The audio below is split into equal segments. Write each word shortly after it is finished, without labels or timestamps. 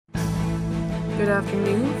Good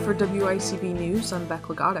afternoon. For WICB News, I'm Beck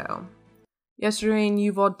Legato. Yesterday in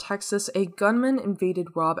Uvalde, Texas, a gunman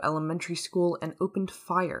invaded Robb Elementary School and opened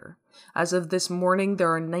fire. As of this morning,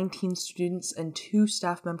 there are 19 students and 2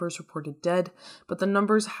 staff members reported dead, but the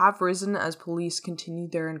numbers have risen as police continue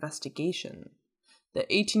their investigation. The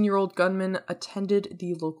 18-year-old gunman attended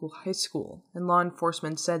the local high school, and law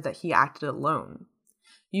enforcement said that he acted alone.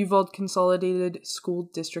 Uvalde Consolidated School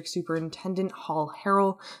District Superintendent Hall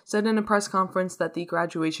Harrell said in a press conference that the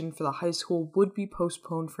graduation for the high school would be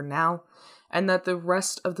postponed for now, and that the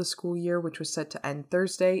rest of the school year, which was set to end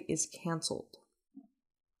Thursday, is canceled.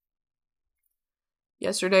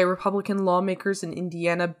 Yesterday, Republican lawmakers in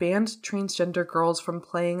Indiana banned transgender girls from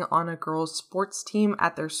playing on a girls' sports team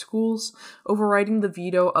at their schools, overriding the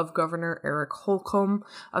veto of Governor Eric Holcomb,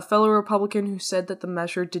 a fellow Republican who said that the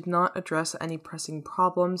measure did not address any pressing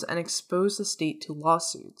problems and exposed the state to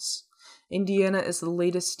lawsuits. Indiana is the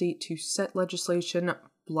latest state to set legislation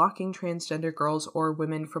blocking transgender girls or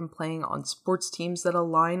women from playing on sports teams that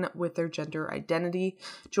align with their gender identity,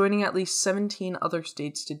 joining at least 17 other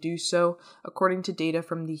states to do so, according to data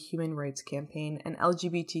from the Human Rights Campaign, an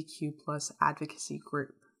LGBTQ+ advocacy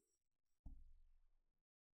group.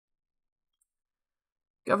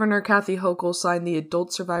 Governor Kathy Hochul signed the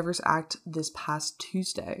Adult Survivors Act this past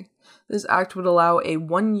Tuesday. This act would allow a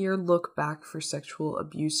 1-year look back for sexual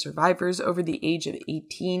abuse survivors over the age of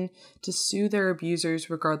 18 to sue their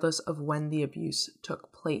abusers regardless of when the abuse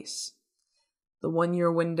took place. The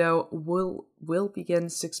 1-year window will begin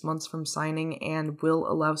 6 months from signing and will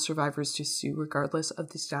allow survivors to sue regardless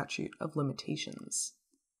of the statute of limitations.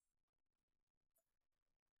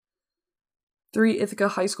 3 Ithaca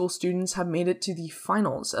High School students have made it to the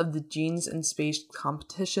finals of the Genes in Space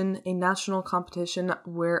competition, a national competition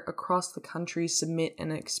where across the country submit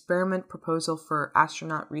an experiment proposal for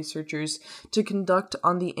astronaut researchers to conduct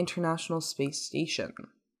on the International Space Station.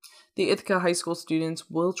 The Ithaca High School students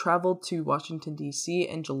will travel to Washington, D.C.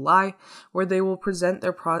 in July, where they will present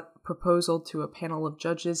their proposal to a panel of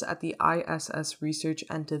judges at the ISS Research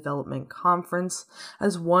and Development Conference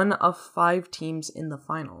as one of 5 teams in the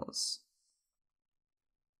finals.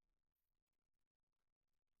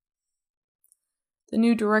 The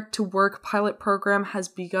new Direct-to-Work pilot program has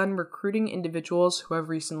begun recruiting individuals who have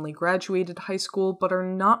recently graduated high school but are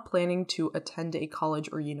not planning to attend a college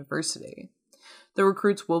or university. The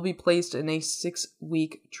recruits will be placed in a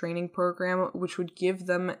 6-week training program, which would give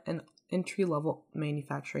them an entry-level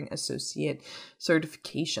manufacturing associate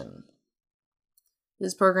certification.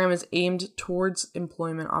 This program is aimed towards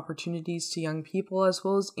employment opportunities to young people as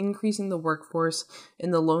well as increasing the workforce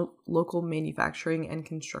in the local manufacturing and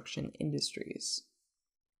construction industries.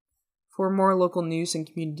 For more local news and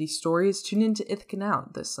community stories, tune in to Ithaca Now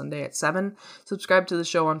this Sunday at 7, subscribe to the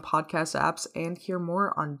show on podcast apps, and hear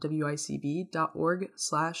more on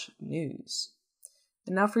wicb.org/news.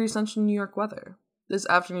 And now for your Central New York weather. This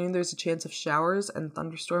afternoon, there's a chance of showers and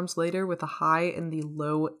thunderstorms later with a high in the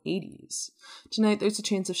low 80s. Tonight, there's a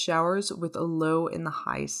chance of showers with a low in the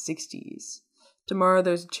high 60s. Tomorrow,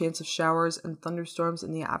 there's a chance of showers and thunderstorms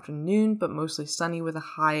in the afternoon, but mostly sunny with a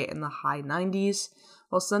high in the high 90s.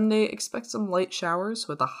 While Sunday, expect some light showers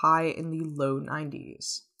with a high in the low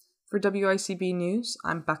 90s. For WICB News,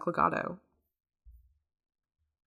 I'm Beck Legato.